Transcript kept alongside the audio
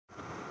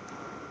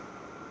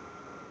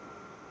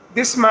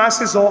This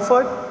Mass is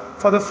offered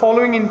for the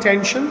following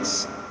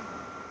intentions: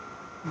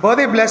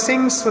 birthday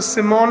blessings for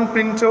Simon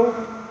Pinto,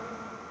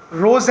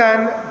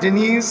 Roseanne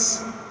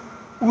Denise,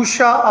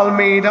 Usha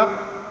Almeida,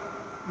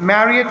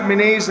 Marriott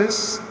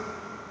Menezes;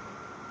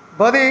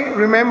 birthday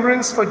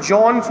remembrance for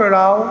John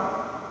Ferrao,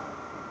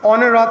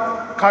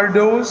 Honorat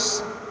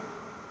Cardoz;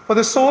 for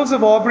the souls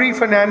of Aubrey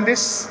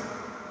Fernandez,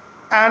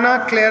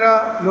 Ana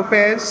Clara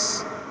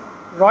Lopez,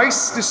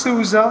 Royce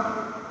D'Souza,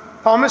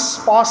 Thomas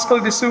Pascal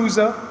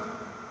D'Souza,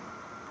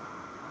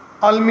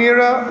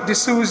 Almira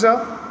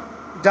D'Souza,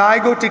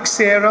 Diego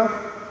Tixera,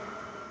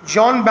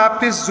 John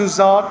Baptist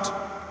Zuzat,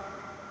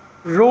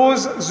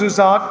 Rose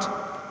Zuzat,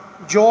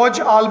 George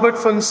Albert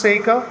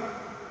Fonseca,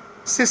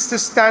 Sister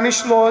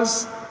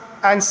Stanislaus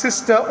and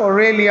Sister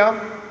Aurelia,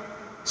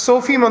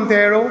 Sophie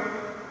Montero,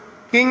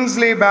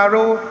 Kingsley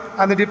Barrow,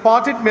 and the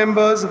departed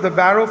members of the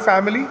Barrow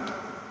family,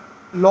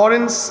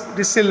 Lawrence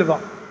De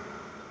Silva.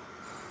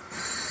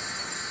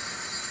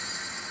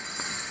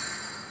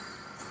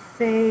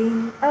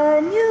 Sing a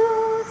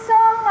new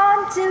song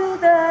unto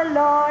the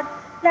Lord.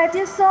 Let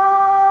your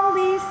song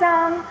be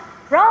sung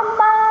from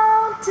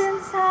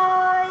mountains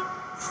high.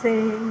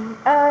 Sing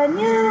a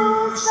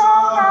new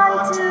song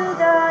unto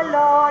the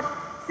Lord,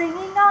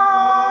 singing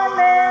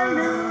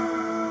Alleluia.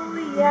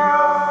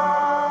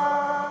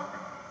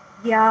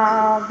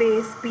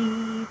 Yahweh's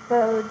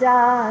people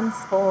dance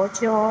for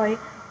joy.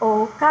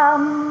 Oh,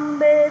 come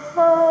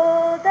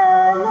before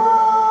the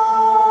Lord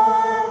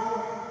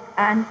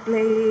and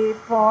play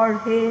for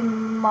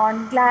him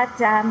on glad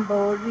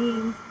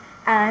tambourines,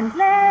 and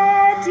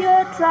let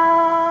your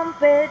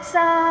trumpet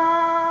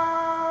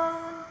sound.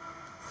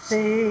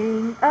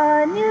 Sing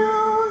a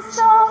new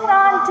song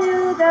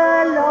unto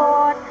the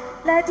Lord.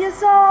 Let your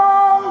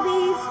song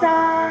be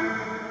sung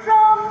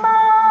from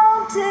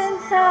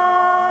mountains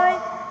high.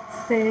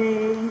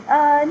 Sing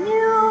a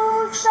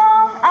new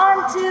song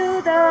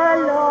unto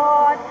the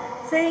Lord,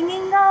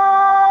 singing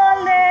Alleluia.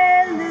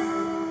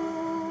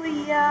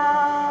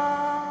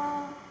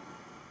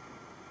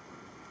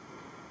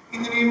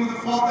 In the name of the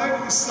Father,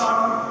 the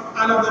Son,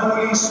 and of the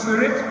Holy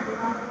Spirit,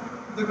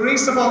 the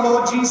grace of our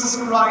Lord Jesus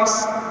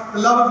Christ, the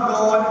love of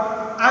God,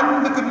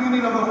 and the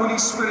communion of the Holy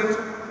Spirit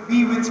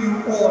be with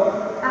you all.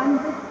 And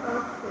with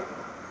us.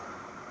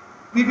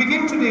 We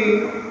begin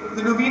today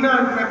the Novena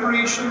in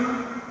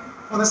preparation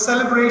for the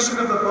celebration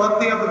of the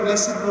birthday of the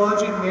Blessed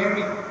Virgin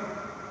Mary.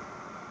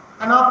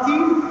 And our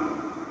theme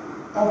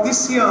of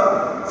this year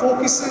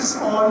focuses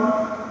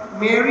on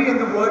Mary and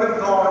the Word of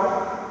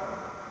God.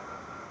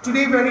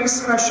 Today, very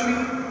especially,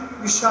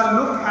 we shall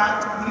look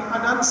at the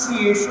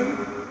Annunciation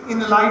in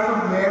the life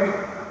of Mary.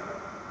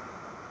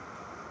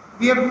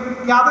 We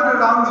have gathered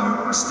around the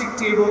Eucharistic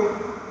table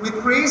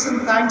with praise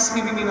and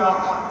thanksgiving in our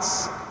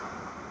hearts.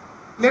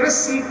 Let us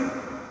seek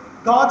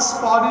God's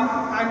pardon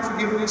and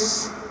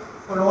forgiveness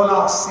for all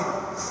our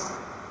sins.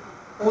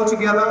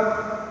 Altogether,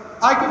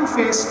 I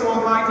confess to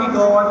Almighty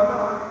God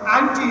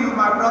and to you,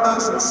 my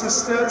brothers and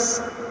sisters,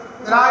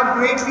 that I have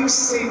greatly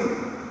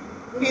sinned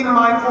in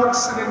my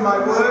thoughts and in my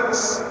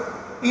words,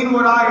 in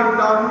what I have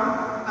done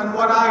and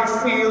what I have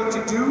failed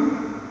to do,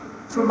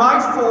 through my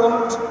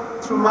fault,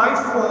 through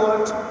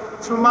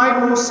my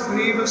most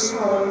grievous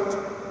fault.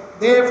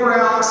 Therefore I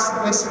ask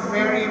the Blessed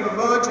Mary, the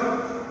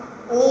Virgin,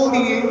 all the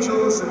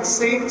angels and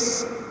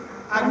saints,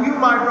 and you,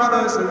 my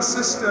brothers and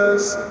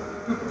sisters,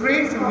 to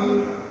pray for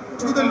me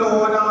to the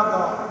Lord our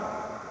God.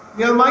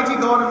 May Almighty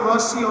God have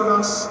mercy on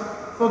us,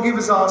 forgive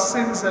us our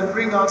sins, and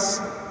bring us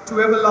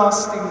to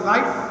everlasting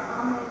life.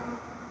 Amen.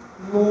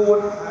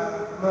 Lord,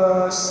 have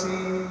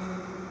mercy.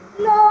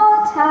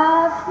 Lord,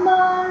 have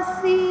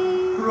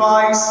mercy.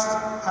 Christ,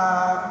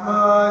 have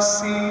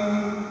mercy.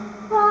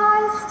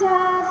 Christ,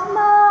 have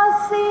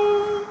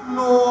mercy.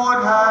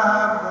 Lord,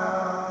 have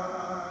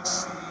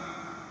mercy.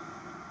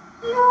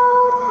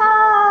 Lord,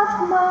 have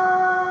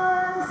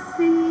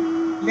mercy.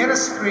 Let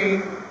us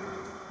pray.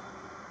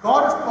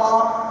 God of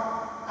power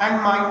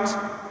and might,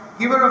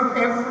 giver of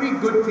every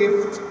good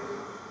gift,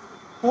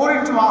 pour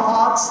into our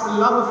hearts the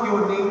love of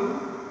your name,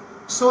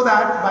 so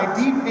that by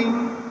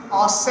deepening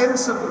our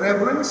sense of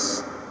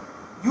reverence,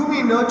 you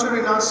may nurture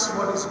in us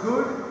what is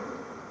good,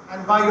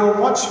 and by your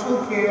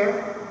watchful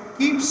care,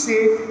 keep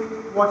safe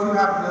what you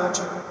have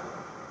nurtured.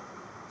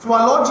 Through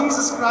our Lord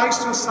Jesus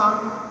Christ, your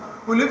Son,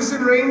 who lives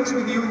and reigns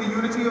with you in the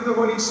unity of the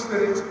Holy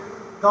Spirit,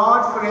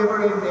 God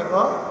forever and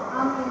ever.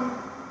 Amen.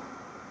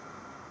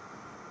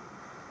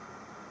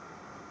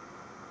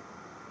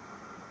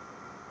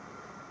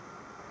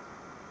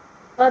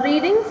 A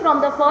reading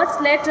from the first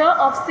letter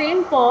of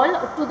St. Paul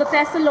to the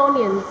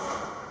Thessalonians.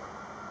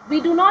 We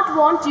do not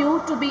want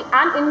you to be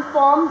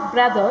uninformed,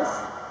 brothers,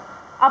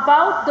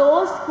 about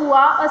those who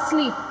are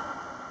asleep,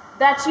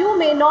 that you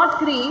may not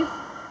grieve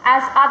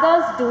as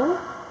others do,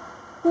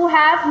 who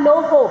have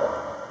no hope.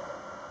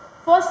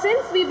 For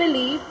since we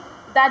believe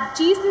that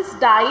Jesus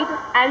died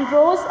and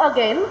rose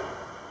again,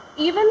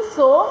 even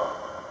so,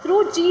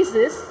 through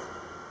Jesus,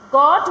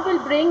 God will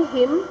bring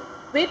him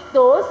with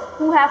those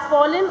who have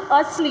fallen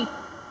asleep.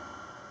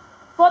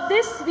 For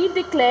this we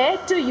declare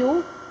to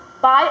you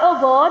by a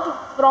word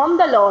from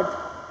the Lord,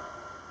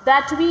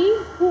 that we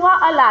who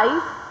are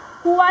alive,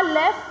 who are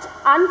left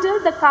until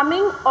the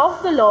coming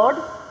of the Lord,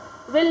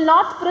 will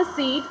not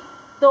precede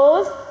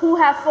those who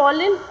have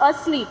fallen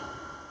asleep.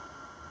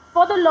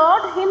 For the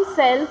Lord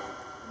himself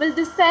will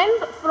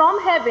descend from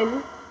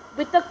heaven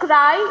with a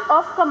cry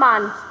of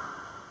command,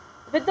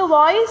 with the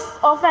voice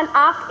of an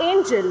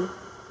archangel,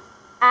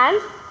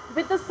 and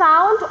with the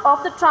sound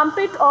of the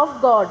trumpet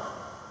of God.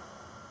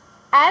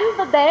 And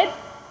the dead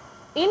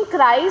in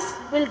Christ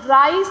will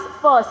rise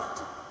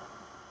first.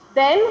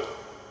 Then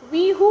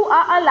we who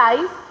are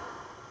alive,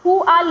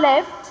 who are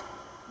left,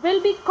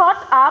 will be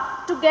caught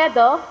up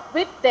together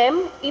with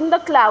them in the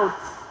clouds,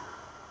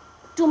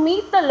 to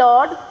meet the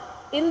Lord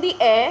in the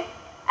air,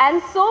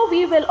 and so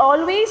we will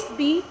always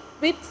be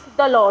with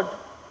the Lord.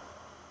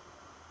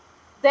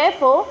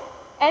 Therefore,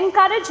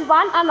 encourage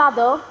one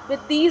another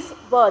with these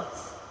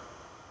words.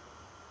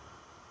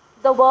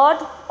 The word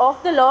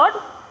of the Lord.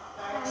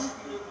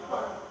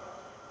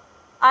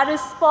 Our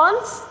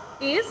response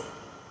is,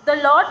 the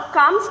Lord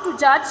comes to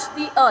judge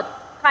the earth.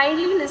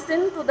 Kindly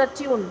listen to the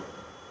tune.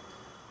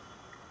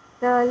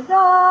 The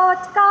Lord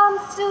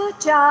comes to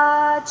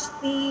judge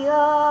the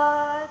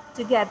earth.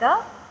 Together.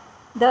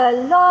 The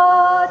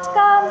Lord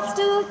comes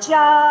to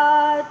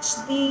judge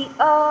the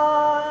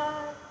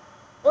earth.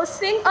 Oh,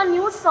 sing a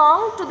new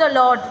song to the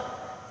Lord.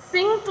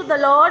 Sing to the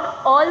Lord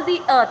all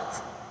the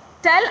earth.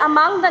 Tell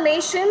among the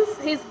nations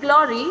his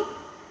glory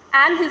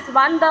and his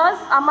wonders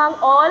among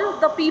all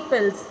the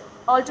peoples.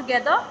 All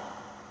together.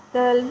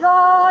 The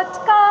Lord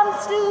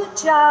comes to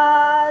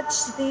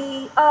judge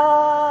the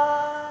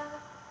earth.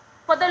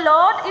 For the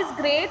Lord is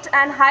great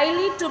and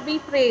highly to be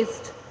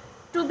praised,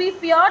 to be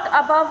feared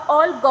above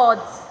all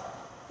gods.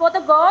 For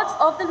the gods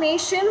of the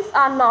nations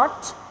are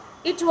not.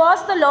 It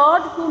was the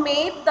Lord who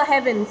made the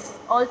heavens.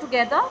 All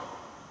together.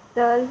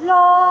 The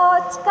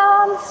Lord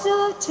comes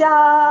to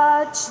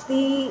judge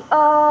the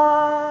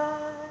earth.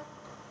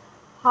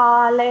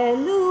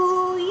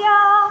 Hallelujah,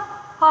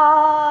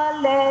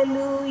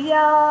 hallelujah,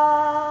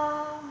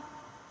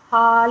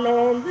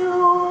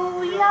 hallelujah,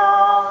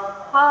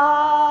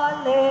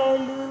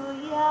 hallelujah.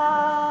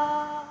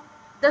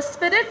 The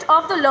Spirit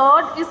of the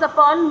Lord is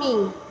upon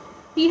me.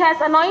 He has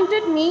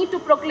anointed me to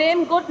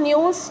proclaim good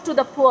news to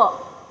the poor.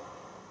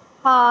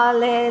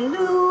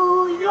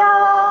 Hallelujah,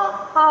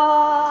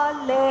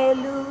 hallelujah.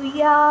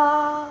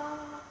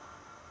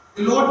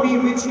 The Lord be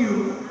with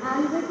you.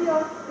 And with your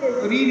A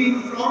spirit,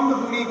 reading from the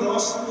Holy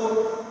Gospel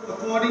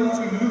according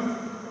to Luke.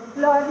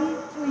 glory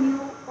to you,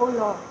 O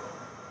Lord.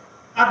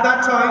 At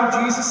that time,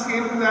 Jesus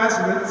came to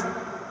Nazareth,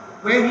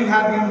 where he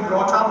had been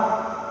brought up.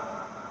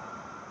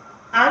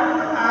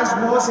 And as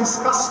was his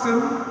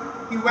custom,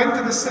 he went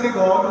to the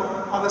synagogue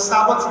on the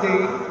Sabbath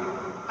day,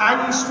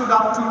 and he stood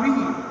up to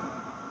read.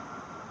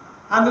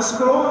 And the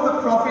scroll of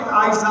the prophet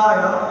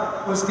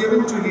Isaiah was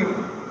given to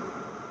him.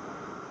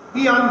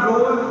 He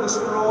unrolled the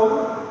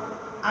scroll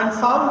and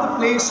found the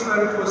place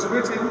where it was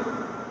written,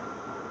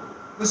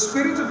 "The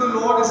Spirit of the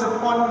Lord is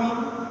upon me,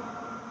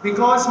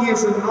 because he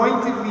has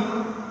anointed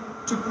me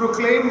to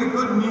proclaim the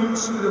good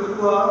news to the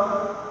poor.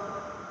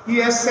 He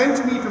has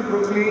sent me to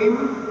proclaim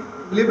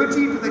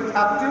liberty to the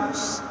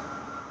captives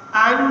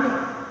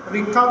and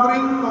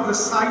recovering of the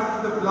sight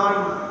to the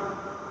blind,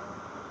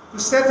 to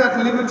set at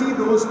liberty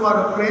those who are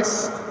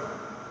oppressed,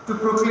 to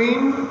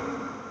proclaim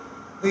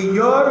the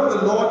year of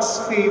the Lord's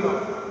favor."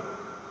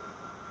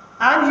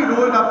 And he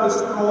rolled up the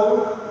scroll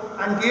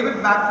and gave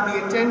it back to the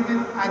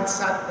attendant and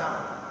sat down.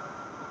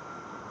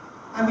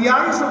 And the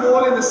eyes of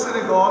all in the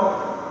synagogue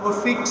were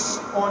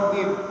fixed on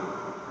him.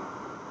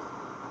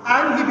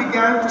 And he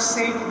began to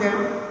say to them,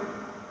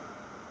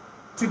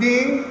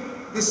 "Today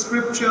this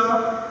scripture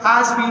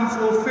has been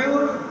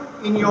fulfilled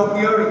in your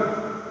hearing."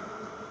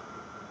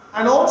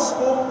 And all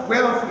spoke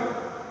well of him,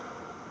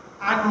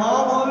 and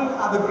marveled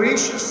at the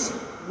gracious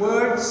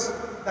words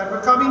that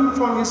were coming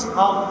from his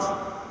mouth.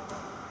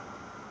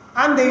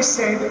 And they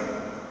said,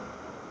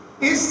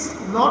 "Is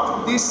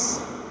not this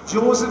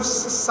Joseph's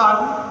son?"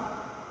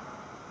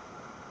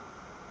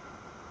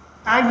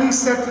 And he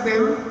said to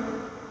them,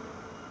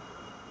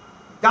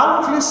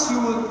 "Doubtless you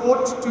will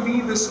quote to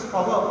me this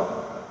proverb,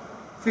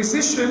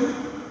 'Physician,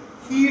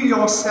 heal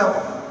yourself.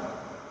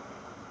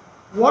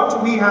 What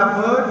we have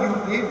heard you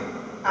did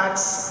at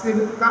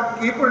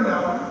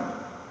Capernaum,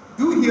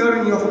 do here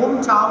in your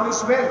hometown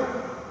as well."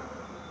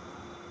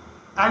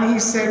 And he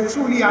said,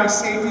 "Truly I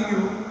say to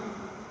you,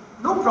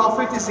 no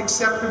prophet is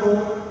acceptable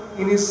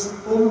in his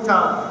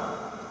hometown.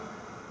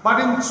 But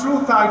in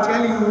truth I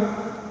tell you,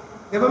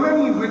 there were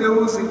many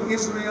widows in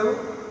Israel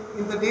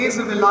in the days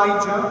of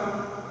Elijah,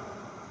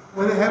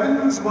 when the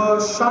heavens were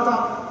shut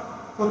up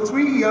for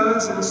 3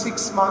 years and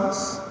 6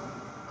 months,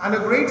 and a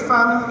great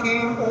famine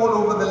came all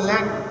over the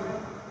land.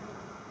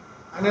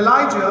 And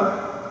Elijah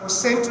was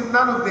sent to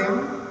none of them,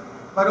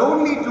 but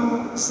only to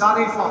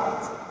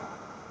Zarephath,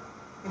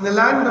 in the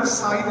land of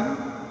Sidon,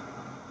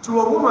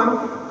 to a woman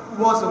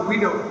who was a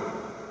widow.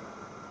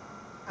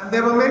 And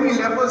there were many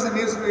lepers in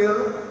Israel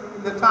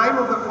in the time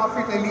of the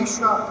prophet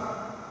Elisha,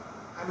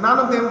 and none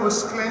of them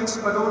was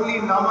cleansed, but only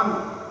Naaman,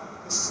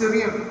 the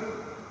Syrian.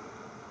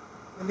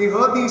 When they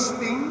heard these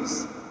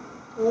things,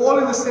 all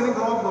in the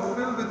synagogue were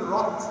filled with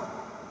wrath.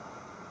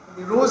 And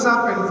they rose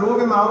up and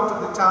drove him out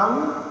of the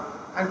town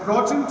and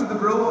brought him to the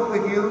brow of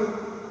the hill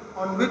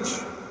on which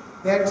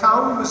their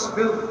town was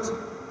built,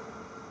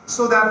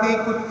 so that they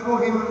could throw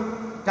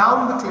him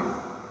down the cliff.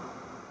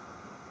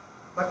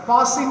 But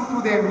passing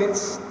through their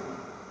midst,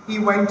 he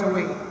went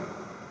away.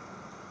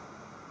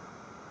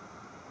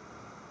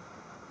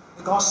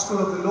 The Gospel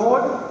of the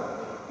Lord.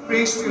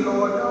 Praise to you,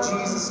 Lord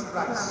Jesus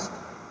Christ.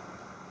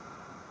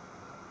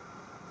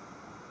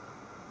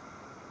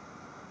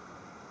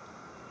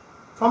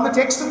 From the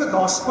text of the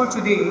Gospel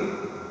today,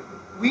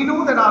 we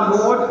know that our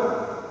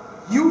Lord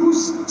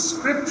used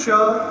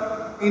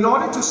Scripture in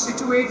order to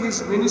situate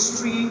his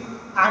ministry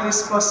and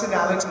his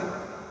personality.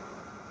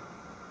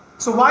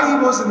 So while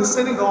he was in the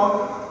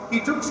synagogue, he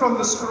took from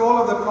the scroll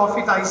of the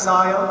prophet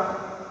Isaiah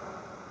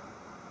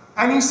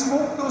and he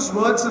spoke those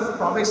words of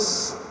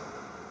promise.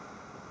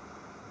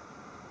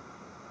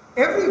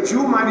 Every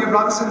Jew, my dear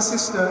brothers and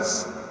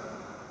sisters,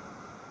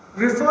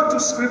 refer to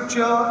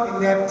Scripture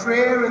in their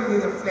prayer and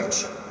their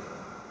reflection.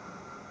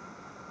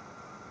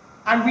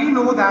 And we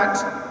know that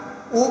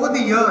over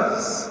the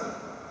years,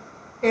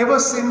 ever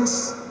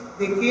since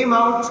they came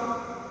out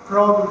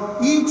from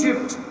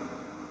Egypt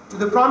to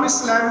the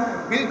Promised Land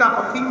and built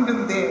up a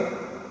kingdom there,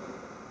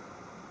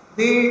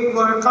 they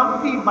were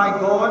accompanied by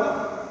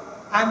God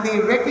and they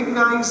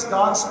recognized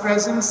God's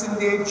presence in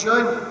their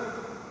journey.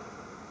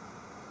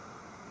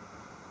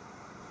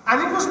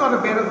 And it was not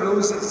a bed of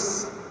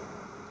roses.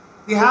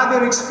 They had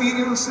their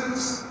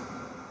experiences,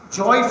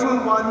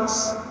 joyful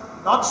ones,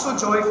 not so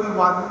joyful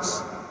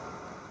ones.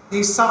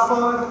 They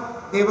suffered,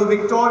 they were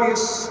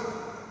victorious.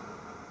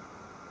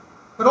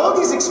 But all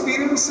these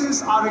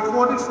experiences are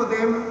recorded for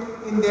them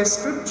in their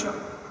Scripture.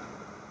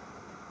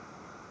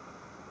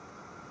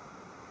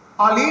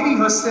 Our Lady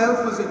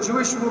herself was a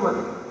Jewish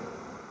woman,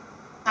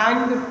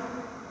 and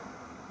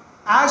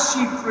as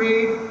she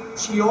prayed,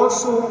 she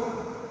also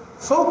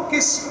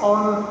focused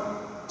on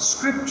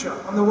Scripture,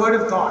 on the Word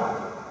of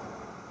God.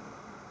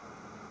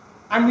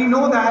 And we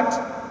know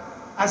that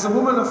as a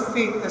woman of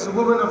faith, as a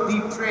woman of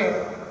deep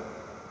prayer,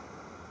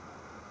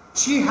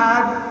 she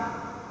had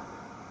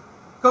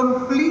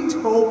complete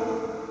hope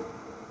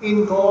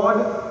in God,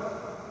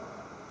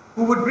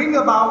 who would bring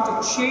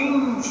about a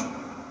change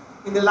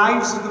in the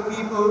lives of the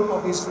people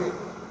of Israel.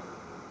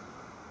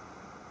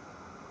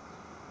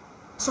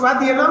 So at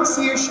the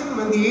Annunciation,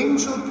 when the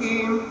angel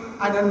came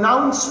and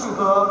announced to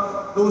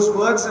her those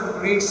words of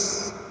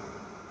grace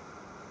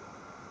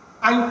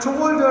and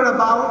told her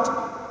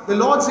about the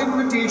Lord's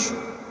invitation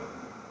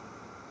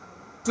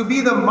to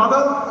be the mother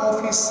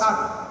of his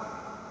Son,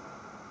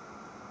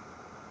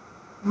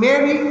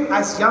 Mary,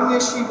 as young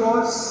as she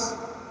was,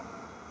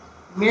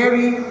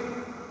 Mary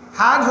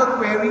had her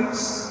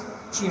queries,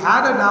 she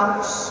had her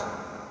doubts,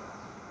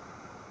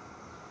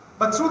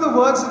 but through the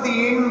words of the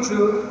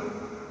angel,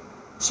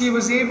 she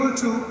was able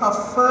to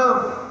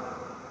affirm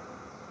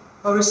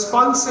her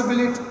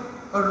responsibility,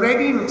 her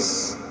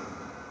readiness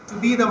to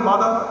be the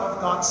mother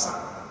of God's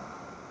Son.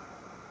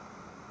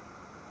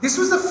 This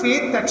was the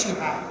faith that she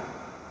had.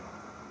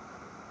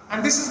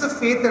 And this is the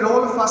faith that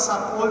all of us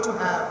are called to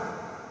have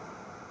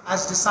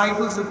as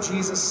disciples of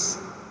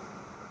Jesus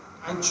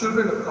and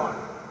children of God.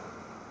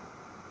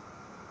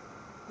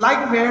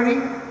 Like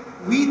Mary,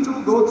 we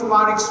too go through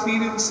our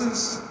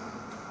experiences,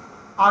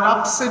 our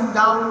ups and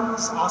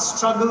downs, our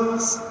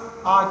struggles,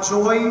 our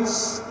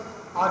joys,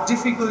 our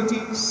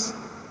difficulties.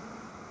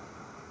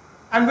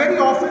 And very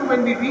often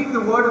when we read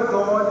the Word of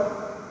God,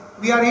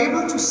 we are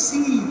able to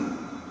see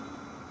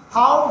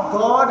how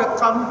God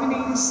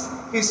accompanies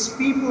His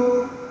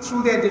people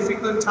through their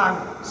difficult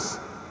times.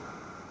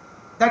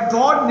 That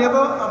God never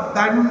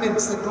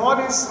abandons, that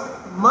God is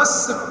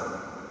merciful.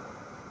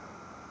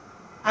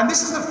 And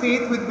this is the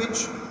faith with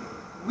which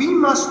we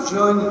must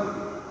journey.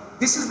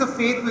 This is the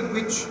faith with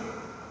which,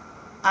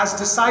 as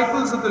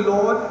disciples of the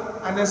Lord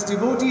and as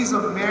devotees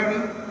of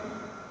Mary,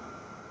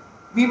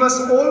 we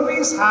must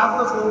always have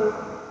the hope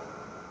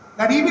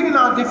that even in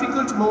our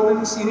difficult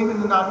moments, even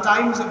in our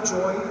times of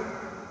joy,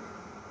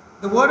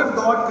 the Word of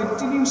God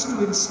continues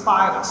to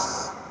inspire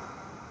us.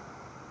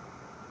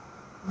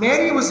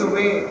 Mary was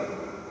aware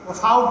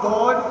of how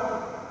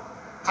God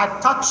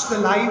had touched the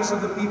lives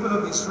of the people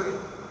of Israel.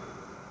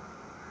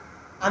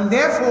 And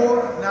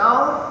therefore,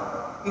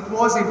 now it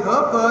was in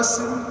her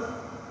person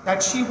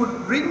that she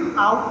would bring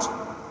out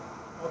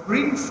or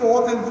bring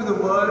forth into the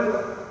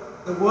world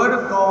the Word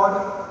of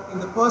God in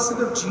the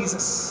person of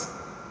Jesus.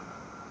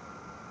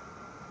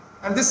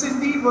 And this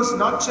indeed was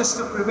not just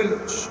a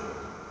privilege,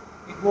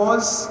 it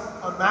was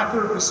a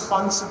matter of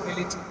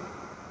responsibility.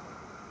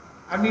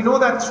 And we know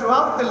that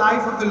throughout the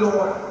life of the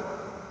Lord,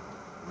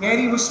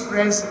 Mary was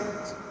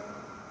present.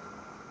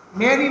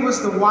 Mary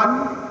was the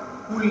one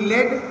who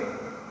led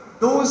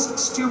those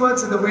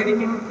stewards at the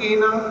wedding in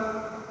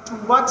Cana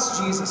towards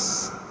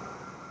Jesus.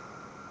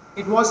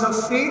 It was her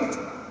faith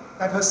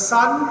that her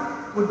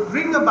Son would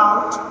bring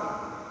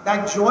about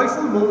that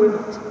joyful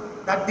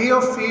moment, that day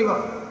of favor,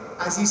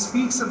 as he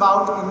speaks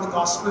about in the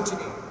gospel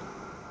today.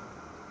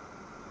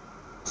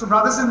 So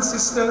brothers and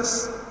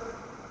sisters,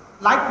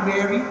 like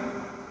Mary,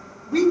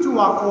 we too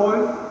are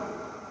called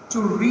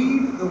to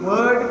read the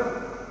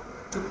word,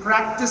 to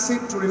practice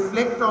it, to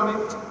reflect on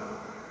it,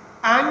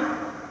 and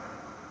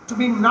to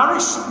be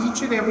nourished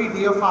each and every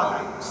day of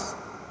our lives.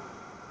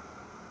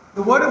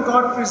 The word of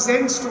God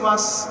presents to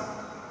us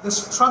the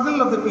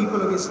struggle of the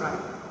people of Israel.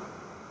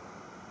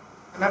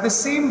 And at the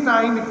same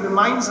time, it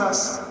reminds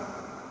us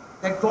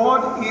that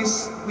God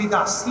is with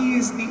us. He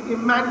is the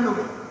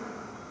Emmanuel.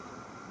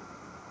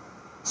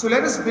 So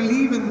let us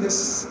believe in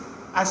this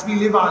as we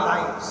live our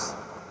lives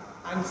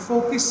and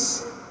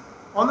focus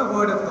on the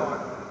Word of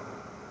God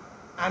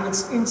and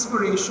its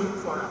inspiration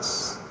for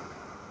us.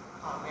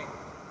 Amen.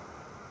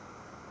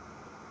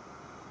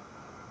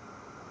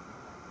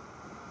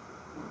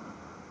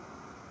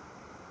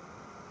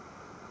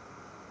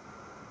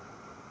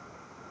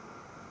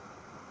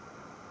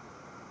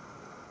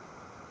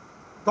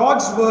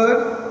 God's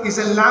Word is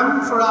a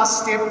lamp for our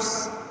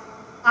steps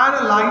and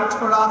a light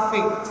for our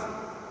faith.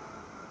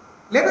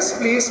 Let us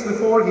place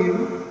before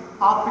Him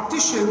our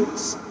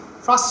petitions,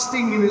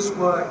 trusting in His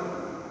Word.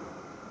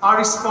 Our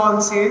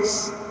response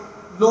is,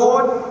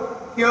 Lord,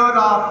 hear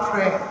our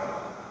prayer.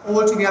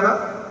 All together,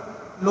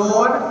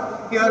 Lord,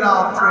 hear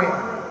our prayer.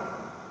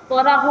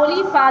 For our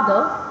Holy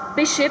Father,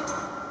 bishops,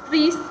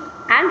 priests,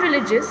 and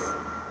religious,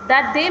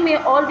 that they may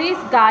always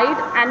guide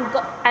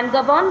and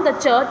govern the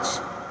Church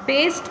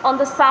based on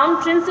the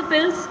sound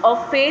principles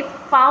of faith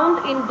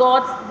found in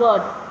God's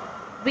Word.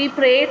 We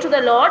pray to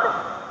the Lord.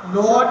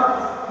 Lord,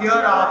 hear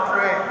our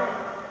prayer.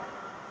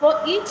 For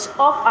each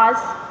of us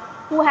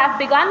who have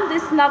begun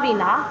this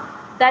Novena,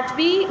 that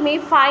we may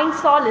find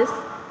solace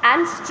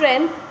and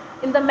strength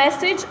in the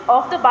message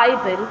of the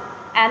Bible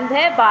and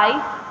thereby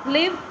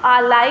live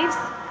our lives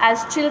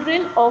as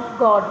children of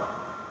God.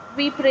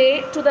 We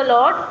pray to the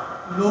Lord.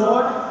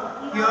 Lord,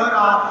 hear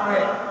our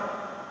prayer.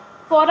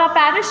 For our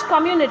parish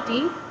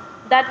community,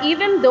 that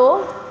even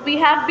though we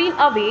have been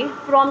away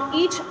from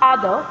each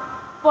other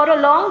for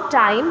a long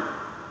time,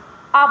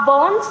 our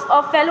bonds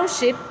of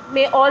fellowship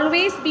may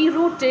always be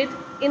rooted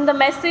in the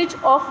message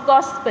of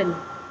gospel.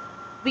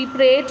 We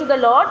pray to the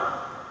Lord.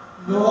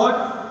 Lord,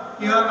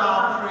 hear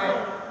our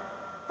prayer.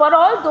 For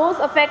all those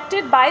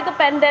affected by the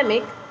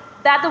pandemic,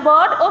 that the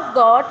word of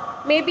God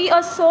may be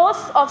a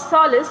source of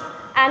solace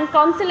and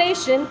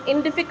consolation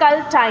in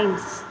difficult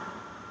times.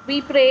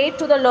 We pray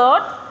to the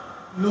Lord.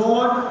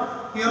 Lord,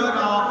 hear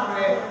our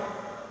prayer.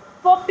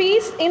 For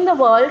peace in the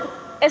world,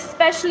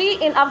 especially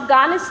in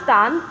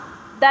Afghanistan,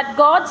 that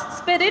God's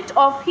spirit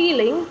of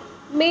healing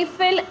may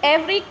fill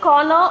every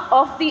corner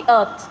of the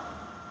earth.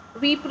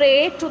 We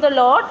pray to the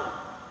Lord.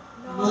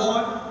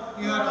 Lord,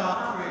 hear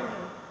our prayer.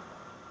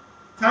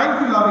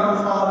 Thank you,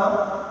 loving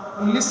Father,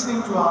 for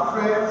listening to our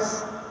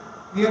prayers.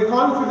 We are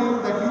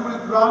confident that you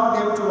will grant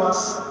them to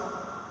us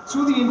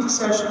through the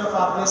intercession of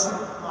our Blessed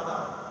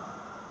Mother.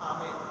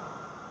 Amen.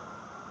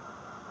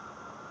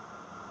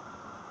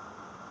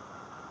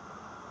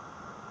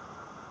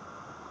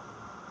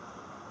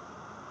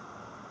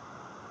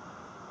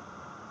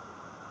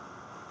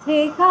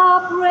 Take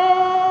our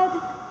bread,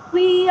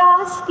 we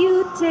ask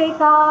you, take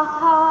our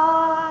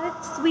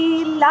hearts.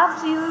 We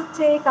love you,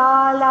 take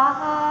our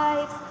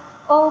lives.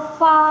 Oh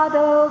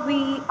Father,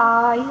 we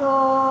are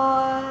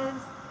yours.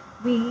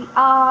 We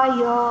are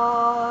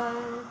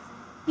yours.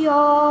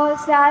 Yours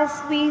as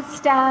we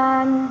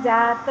stand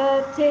at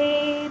the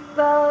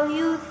table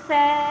you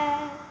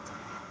set.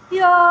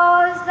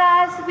 Yours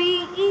as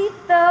we eat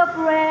the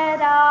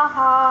bread our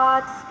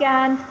hearts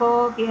can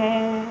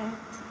forget.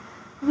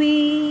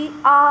 We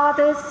are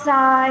the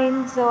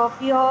signs of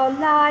your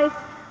life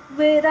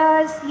with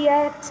us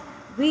yet.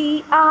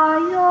 We are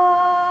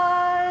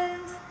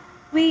yours.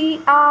 We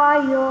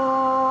are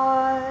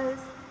yours.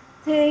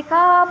 Take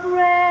our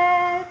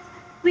bread.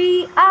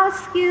 We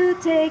ask you,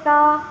 take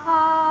our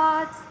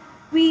hearts.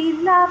 We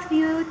love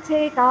you,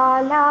 take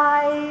our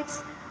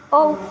lives.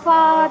 Oh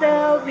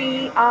Father,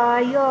 we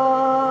are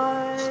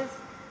yours.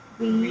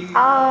 We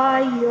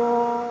are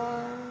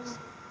yours.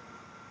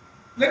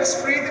 Let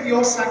us pray that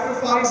your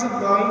sacrifice of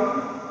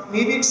mine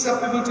may be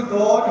acceptable to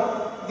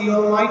God, the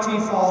Almighty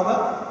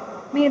Father.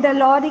 May the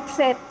Lord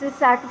accept the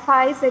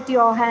sacrifice at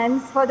your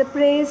hands for the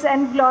praise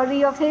and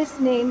glory of his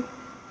name,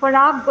 for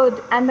our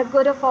good and the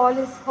good of all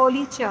his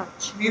holy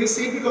church. May the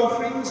sacred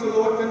offerings, O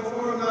Lord,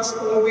 confer on us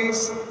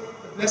always the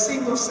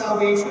blessing of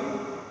salvation,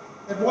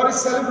 that what it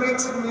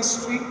celebrates in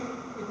mystery,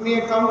 it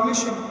may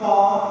accomplish in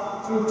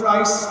power through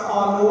Christ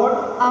our Lord.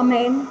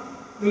 Amen.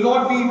 The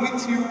Lord be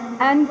with you.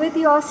 And with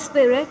your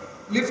spirit,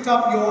 Lift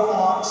up your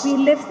hearts. we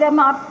lift them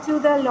up to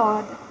the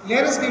Lord.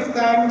 Let us give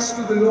thanks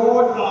to the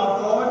Lord our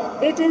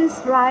God. It is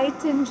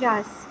right and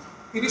just.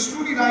 It is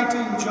truly right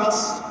and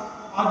just,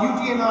 our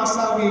duty and our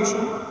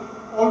salvation,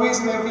 always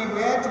and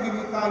everywhere to give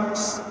you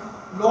thanks,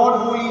 Lord,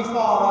 Holy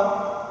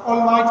Father,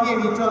 Almighty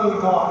and eternal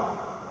God.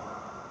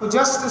 For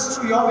just as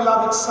through your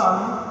beloved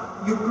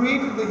Son, you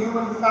created the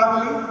human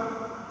family,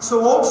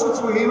 So also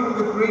through him,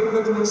 with great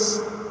goodness,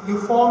 you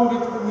formed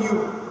it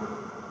anew.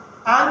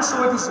 And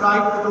so it is right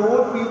that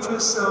all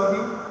creatures serve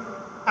you,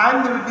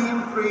 and the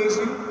redeemed praise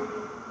you,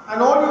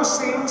 and all your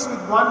saints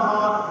with one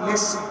heart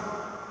bless you.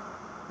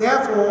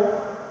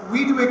 Therefore,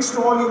 we do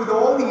extol you with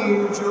all the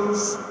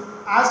angels,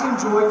 as in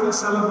joyful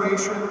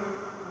celebration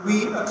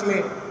we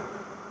acclaim.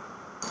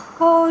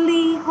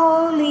 Holy,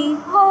 holy,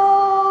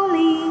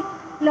 holy,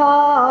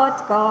 Lord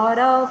God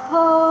of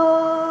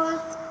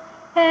hosts,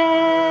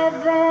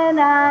 heaven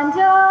and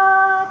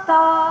earth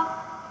are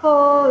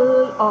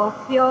full of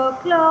your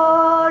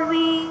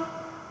glory.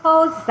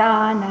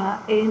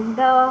 Hosanna in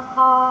the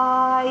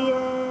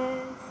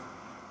highest.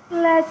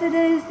 Blessed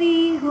is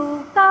he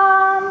who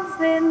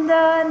comes in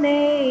the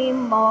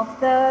name of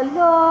the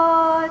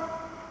Lord.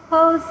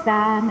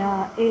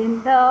 Hosanna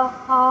in the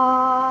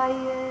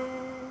highest.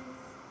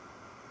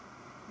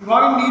 You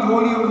are indeed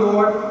holy, O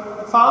Lord,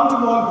 the fount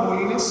of all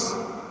holiness.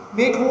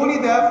 Make holy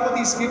therefore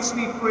these gifts,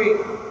 we pray,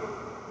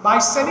 by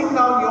sending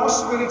down your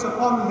Spirit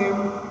upon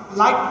them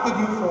like the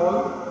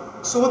dewfall,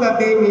 so that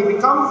they may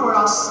become for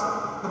us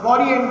the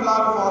body and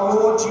blood of our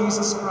Lord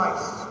Jesus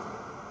Christ.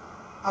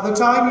 At the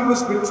time he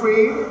was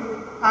betrayed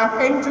and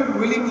entered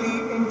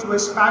willingly into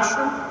his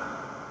passion,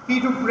 he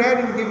took bread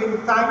and giving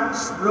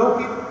thanks, broke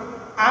it,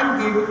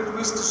 and gave it to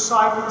his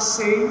disciples,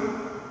 saying,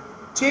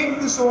 "Take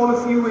this all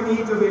of you and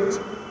eat of it,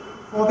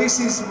 for this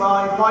is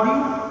my body,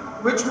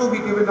 which will be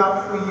given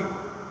up for you."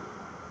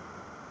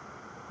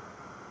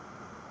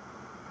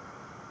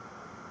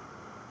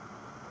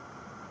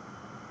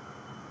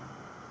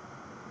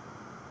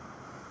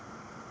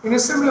 In a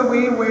similar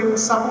way, when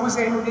supper was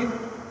ended,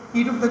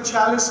 he took the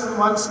chalice and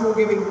once more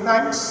giving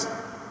thanks,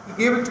 he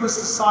gave it to his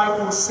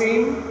disciples,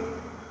 saying,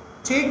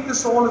 "Take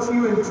this all of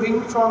you and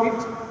drink from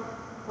it,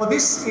 for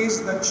this is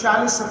the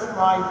chalice of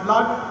my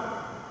blood,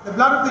 the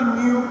blood of the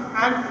new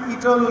and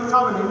eternal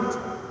covenant,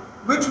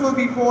 which will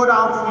be poured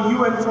out for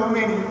you and for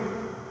many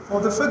for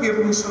the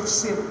forgiveness of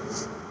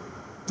sins.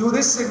 Do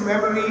this in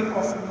memory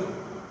of me."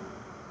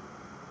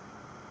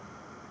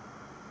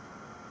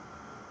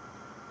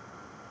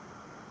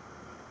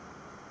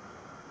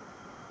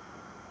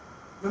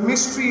 The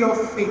mystery of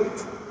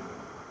faith.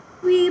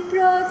 We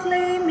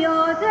proclaim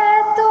your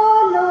death,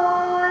 O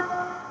Lord,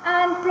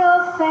 and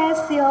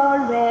profess your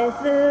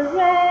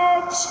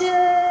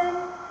resurrection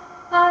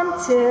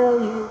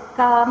until you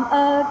come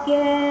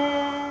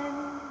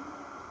again.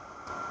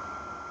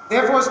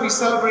 Therefore, as we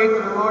celebrate the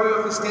memorial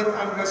of his death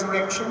and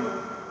resurrection,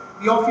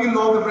 we offer you,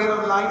 Lord, the bread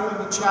of life and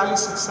the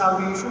chalice of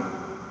salvation,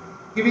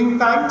 giving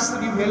thanks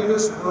that you held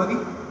us worthy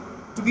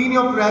to be in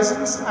your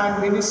presence and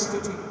minister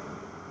to you.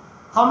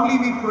 Humbly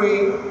we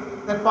pray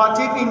that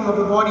partaking of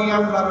the body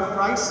and blood of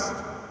Christ,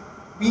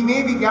 we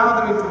may be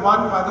gathered into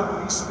one by the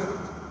Holy Spirit.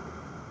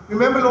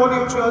 Remember, Lord,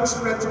 your church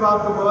spread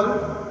throughout the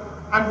world,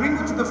 and bring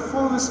it to the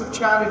fullness of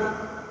charity,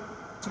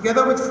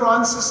 together with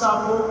Francis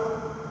our Pope,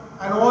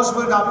 and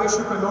Oswald our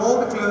Bishop, and all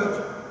the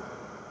clergy.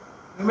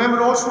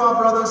 Remember also our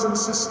brothers and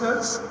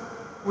sisters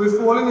who have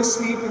fallen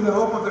asleep in the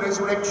hope of the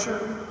resurrection,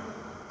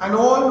 and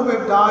all who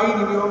have died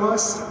in your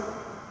mercy.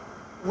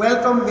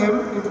 Welcome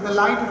them into the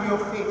light of your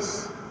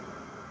face.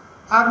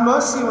 Have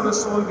mercy on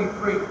us all, we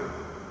pray,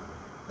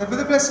 that with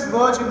the Blessed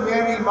Virgin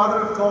Mary,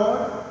 Mother of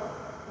God,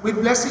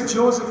 with blessed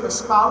Joseph, her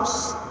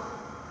spouse,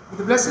 with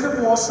the blessed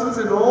apostles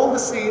and all the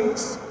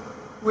saints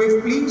who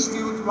have pleased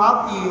you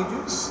throughout the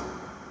ages,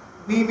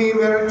 we may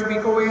merit to be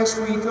co-heirs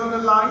to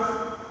eternal life,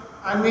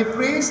 and may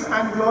praise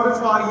and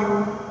glorify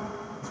you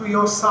through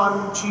your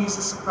Son,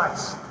 Jesus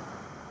Christ.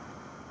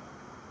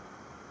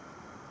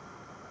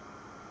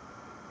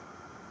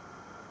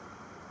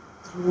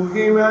 Through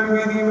him and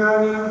with him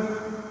and in him,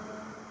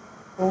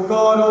 O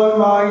God,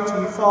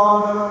 Almighty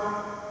Father,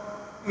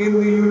 in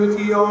the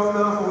unity of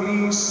the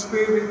Holy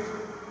Spirit,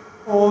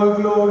 all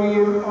glory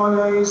and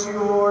honor is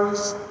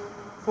yours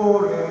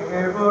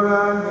forever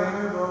and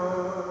ever.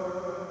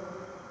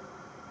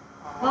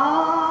 Amen.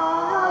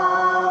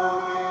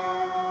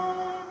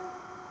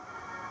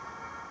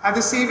 At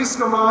the Saviour's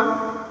command,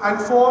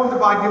 and formed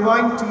by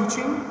divine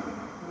teaching,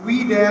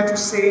 we dare to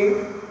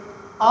say,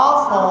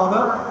 Our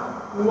Father,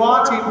 who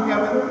art in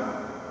heaven,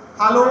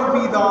 hallowed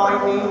be thy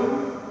name.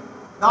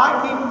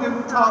 Thy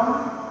kingdom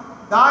come,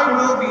 thy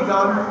will be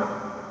done,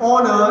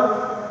 on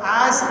earth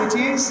as it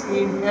is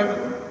in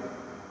heaven.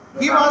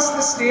 Give us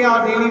this day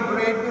our daily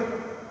bread,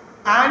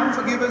 and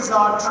forgive us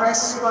our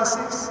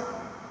trespasses,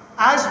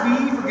 as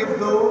we forgive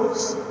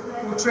those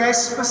who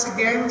trespass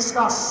against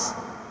us.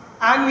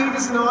 And lead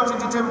us not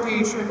into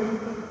temptation,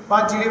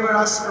 but deliver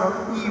us from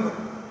evil.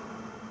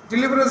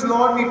 Deliver us,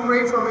 Lord, we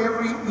pray, from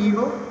every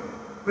evil.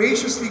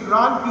 Graciously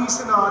grant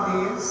peace in our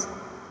days,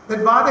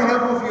 that by the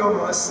help of your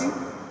mercy,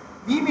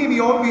 we may be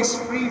always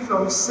free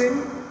from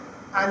sin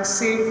and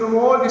safe from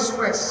all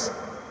distress,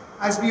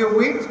 as we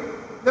await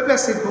the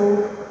blessed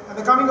hope and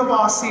the coming of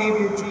our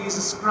Saviour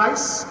Jesus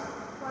Christ.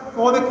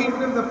 For the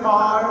kingdom, the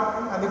power,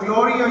 and the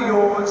glory are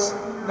yours,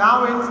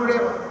 now and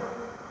forever.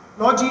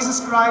 Lord Jesus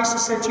Christ, who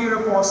said to your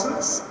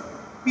apostles,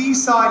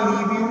 Peace I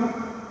leave you,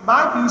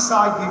 my peace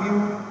I give you.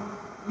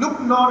 Look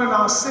not on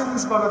our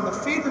sins, but on the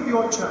faith of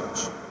your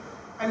church,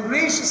 and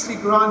graciously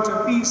grant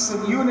her peace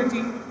and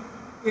unity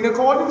in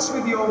accordance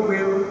with your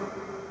will,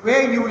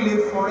 where you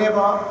live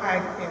forever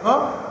and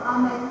ever.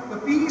 Amen. The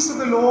peace of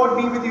the Lord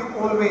be with you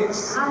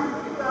always. And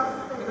with your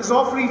spirit. Let us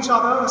offer each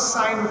other a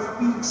sign of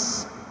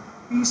peace.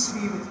 Peace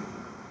be with you.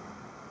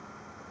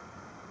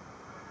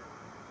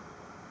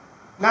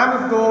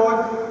 Lamb of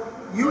God,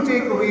 you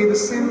take away the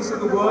sins of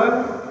the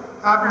world,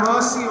 have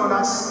mercy on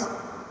us.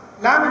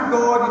 Lamb of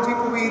God, you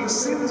take away the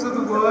sins of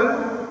the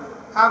world,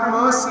 have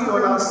mercy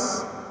on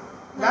us.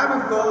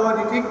 Lamb of God,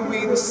 you take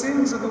away the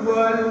sins of the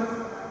world,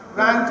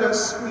 grant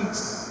us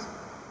peace.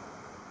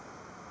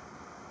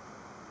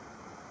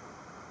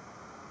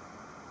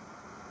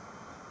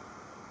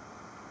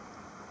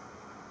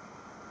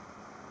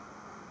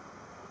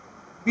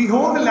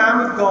 Behold the Lamb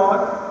of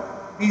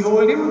God,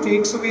 behold him who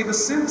takes away the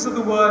sins of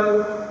the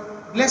world.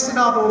 Blessed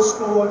are those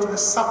called to the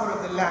supper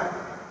of the Lamb.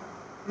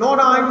 Lord,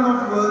 I am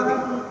not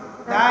worthy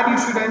that you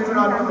should enter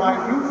under my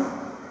roof,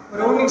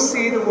 but only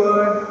say the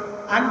word,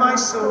 and my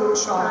soul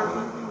shall be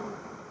healed.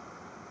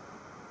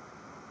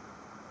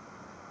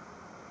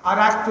 Our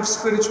act of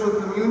spiritual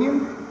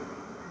communion.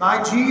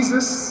 My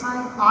Jesus,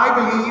 I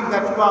believe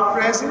that you are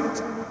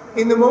present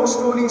in the most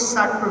holy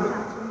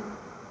sacrament.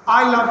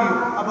 I love you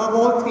above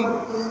all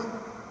things,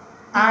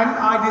 and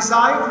I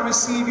desire to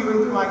receive you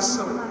into my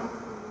soul.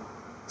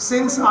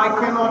 Since I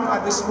cannot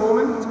at this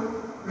moment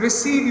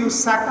receive you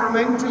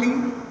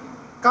sacramentally,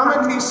 come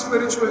at least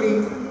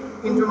spiritually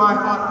into my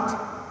heart.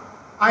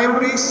 I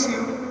embrace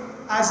you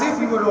as if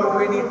you were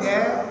already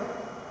there,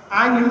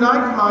 and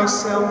unite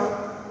myself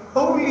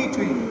wholly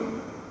to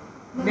you.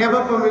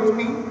 Never permit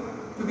me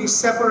to be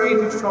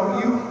separated from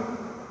you.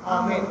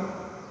 Amen.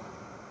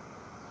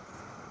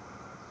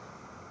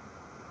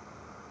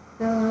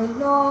 The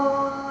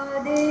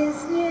Lord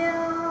is near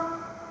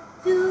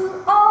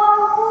to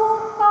all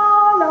who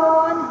call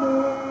on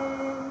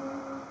him.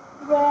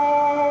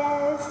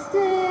 Rest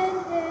in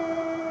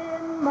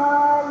him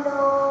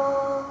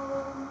alone.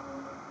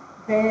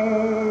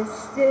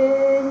 Rest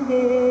in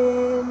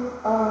him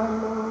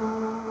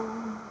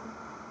alone.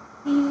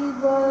 He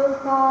will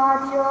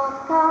guard your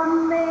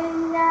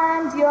coming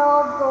and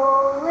your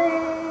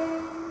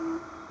going.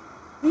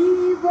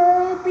 He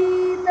will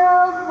be the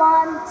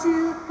one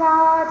to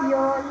guard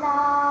your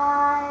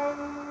life.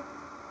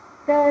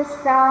 The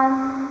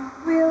sun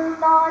will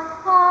not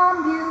harm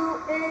you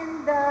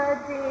in the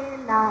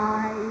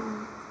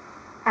daylight,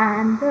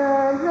 and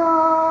the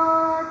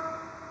Lord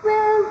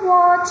will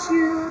watch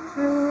you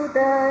through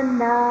the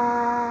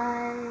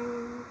night.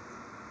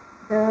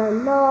 The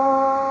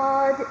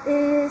Lord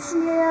is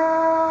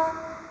near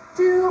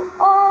to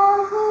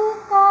all who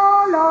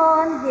call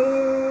on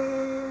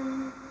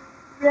him.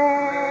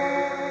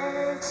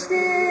 Rest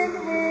in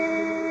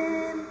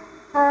him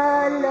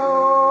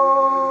alone.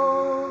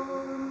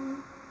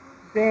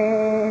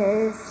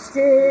 Rest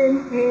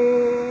in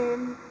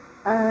him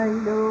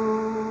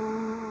alone.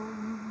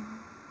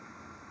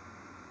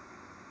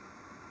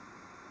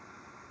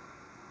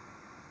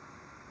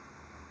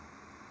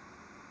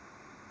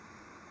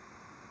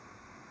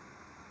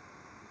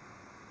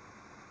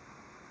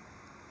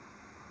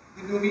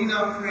 The Novena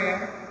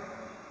prayer.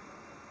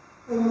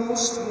 O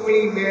most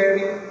Holy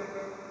Mary,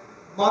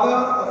 Mother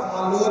of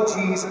our Lord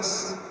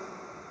Jesus,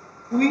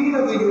 Queen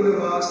of the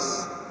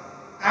universe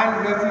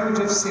and refuge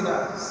of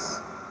sinners,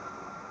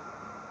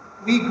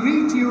 we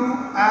greet you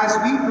as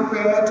we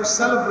prepare to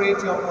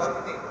celebrate your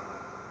birthday.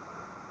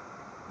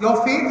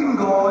 Your faith in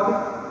God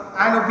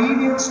and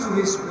obedience to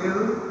his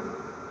will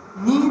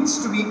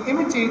needs to be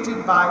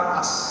imitated by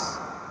us.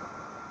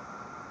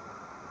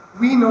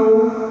 We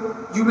know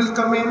you will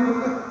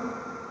commend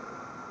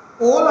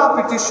all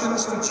our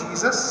petitions to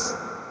Jesus,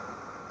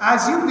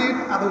 as you did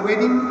at the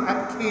wedding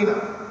at Cana.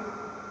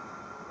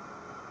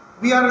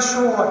 We are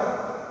assured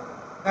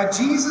that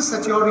Jesus,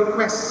 at your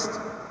request,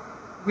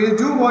 will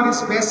do what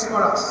is best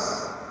for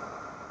us.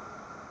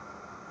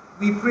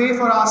 We pray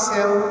for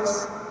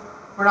ourselves,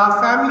 for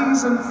our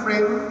families and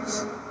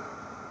friends,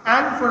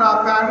 and for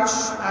our parish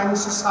and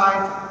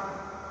society,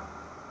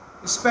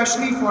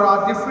 especially for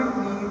our different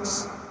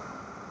needs,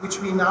 which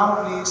we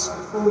now place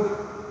before you.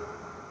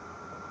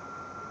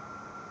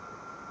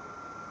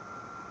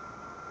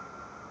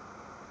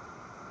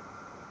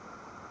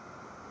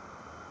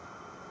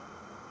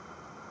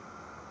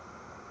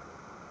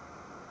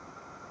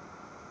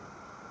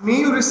 May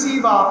you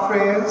receive our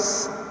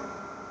prayers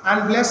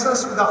and bless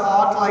us with a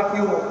heart like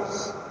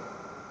yours,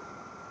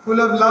 full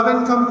of love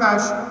and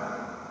compassion,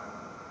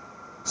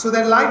 so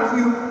that like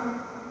you,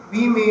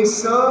 we may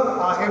serve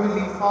our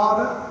Heavenly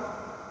Father,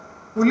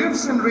 who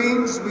lives and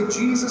reigns with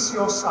Jesus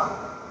your Son,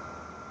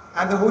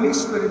 and the Holy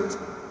Spirit,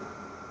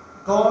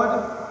 God,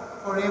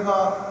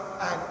 forever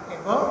and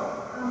ever.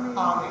 Amen.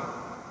 Amen.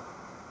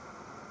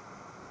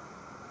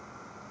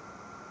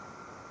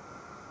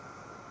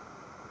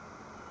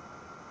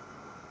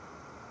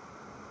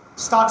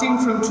 Starting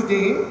from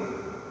today,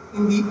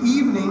 in the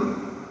evening,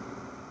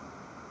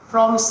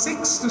 from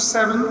 6 to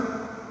 7,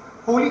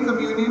 Holy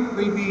Communion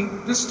will be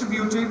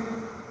distributed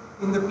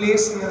in the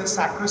place near the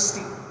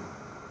sacristy.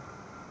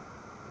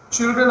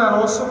 Children are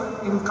also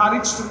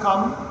encouraged to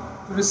come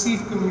to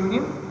receive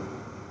communion.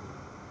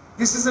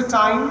 This is a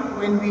time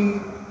when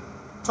we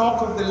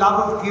talk of the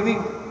love of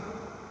giving.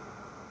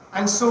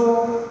 And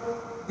so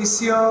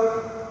this year,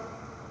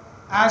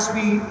 as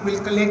we will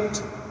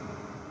collect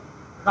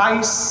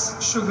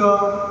rice,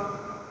 sugar,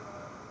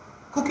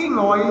 cooking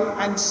oil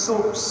and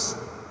soaps,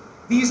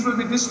 these will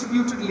be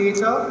distributed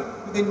later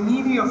to the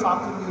needy of our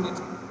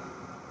community.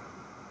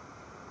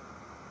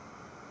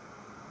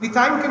 We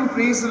thank and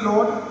praise the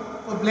Lord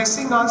for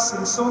blessing us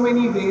in so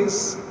many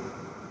ways,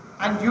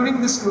 and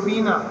during this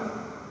novena,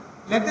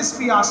 let this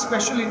be our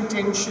special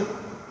intention,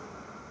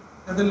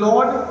 that the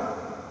Lord,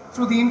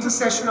 through the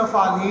intercession of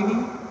Our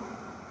Lady,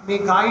 may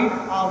guide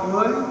our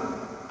world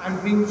and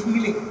bring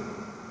healing,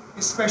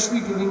 especially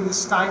during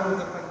this time of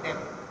the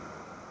pandemic.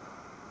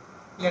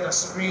 Let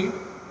us pray.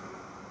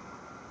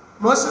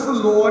 Merciful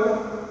Lord,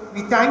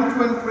 we thank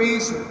you and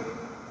praise you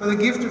for the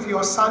gift of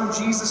your Son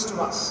Jesus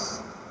to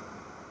us.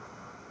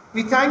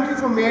 We thank you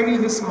for Mary,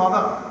 his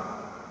mother,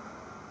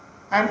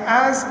 and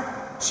as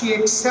she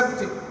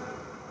accepted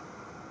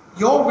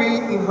your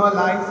will in her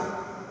life,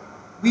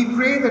 we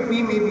pray that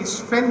we may be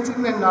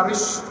strengthened and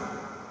nourished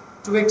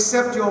to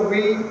accept your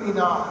will in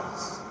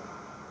ours.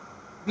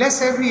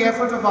 Bless every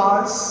effort of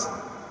ours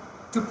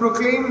to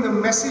proclaim the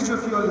message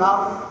of your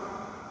love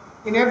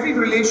in every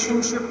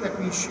relationship that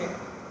we share.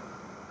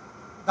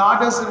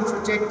 Guard us and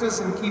protect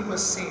us and keep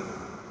us safe.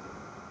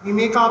 We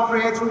make our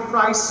prayer through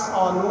Christ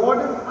our Lord.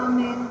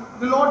 Amen.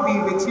 The Lord be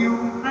with you.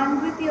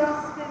 And with your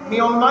spirit. May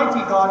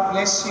Almighty God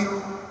bless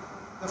you,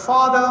 the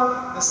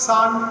Father, the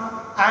Son,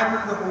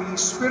 and the Holy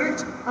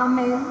Spirit.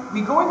 Amen.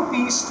 We go in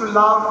peace to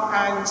love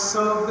and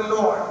serve the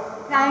Lord.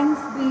 Thanks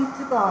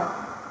be to God.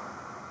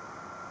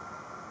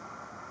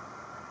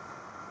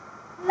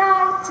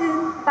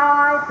 Lightened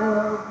by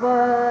the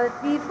word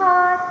we've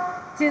heard,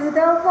 to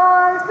the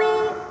world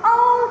we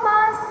all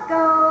must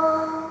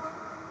go.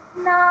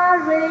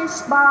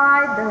 Nourished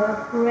by the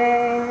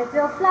bread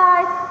of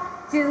life,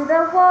 to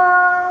the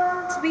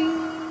world we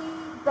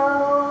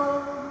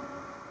go.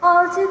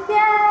 All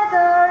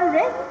together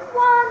in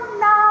one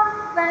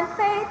love and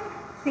faith,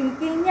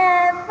 seeking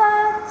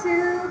ever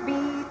to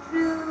be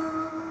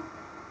true.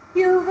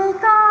 You will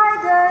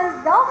guide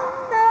us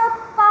on the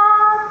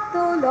path,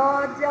 O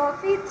Lord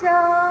of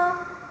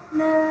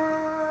eternity.